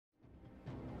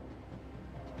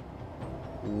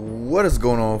What is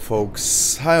going on,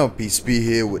 folks? Hi, on PSP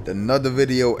here with another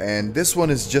video, and this one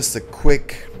is just a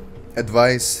quick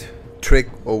advice, trick,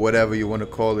 or whatever you want to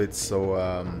call it.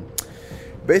 So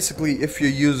basically, if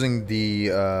you're using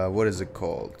the what is it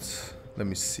called? Let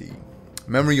me see,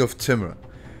 Memory of Timur.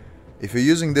 If you're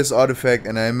using this artifact,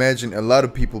 and I imagine a lot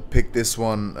of people picked this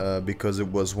one because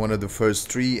it was one of the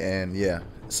first three, and yeah,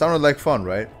 it sounded like fun,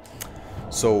 right?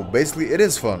 So basically, it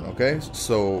is fun. Okay,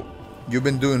 so you've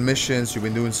been doing missions, you've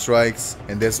been doing strikes,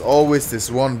 and there's always this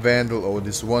one vandal or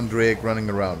this one drake running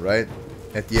around, right?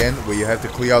 At the end, where you have to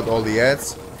clear out all the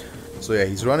ads. So yeah,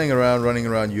 he's running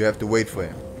around, you have to wait for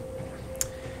him.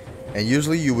 And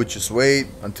usually you would just wait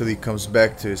until he comes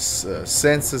back to his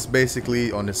senses,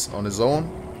 basically, on his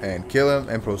own, and kill him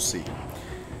and proceed.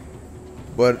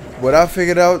 But what I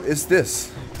figured out is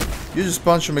this. You just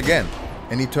punch him again,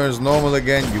 and he turns normal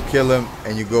again, you kill him,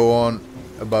 and you go on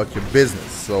about your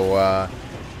business. So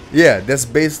yeah, that's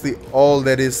basically all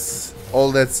that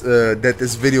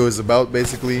this video is about,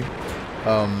 basically.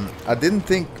 I didn't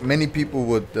think many people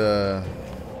would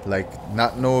like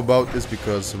not know about this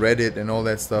because Reddit and all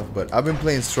that stuff, but I've been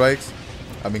playing strikes,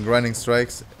 I've been grinding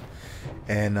strikes,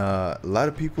 and a lot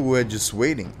of people were just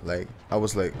waiting. Like, I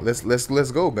was like,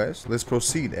 let's go, guys, let's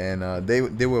proceed, and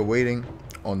they were waiting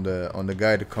on the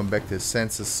guy to come back to his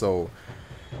senses. So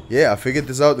yeah, I figured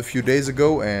this out a few days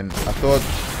ago, and I thought,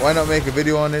 why not make a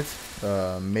video on it?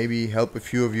 Maybe help a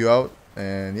few of you out,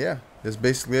 and yeah, that's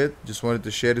basically it. Just wanted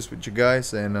to share this with you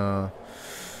guys, and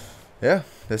yeah,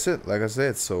 that's it, like I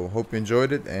said. So hope you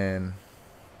enjoyed it, and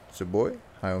it's your boy,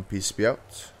 High on PSP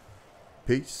out.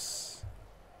 Peace.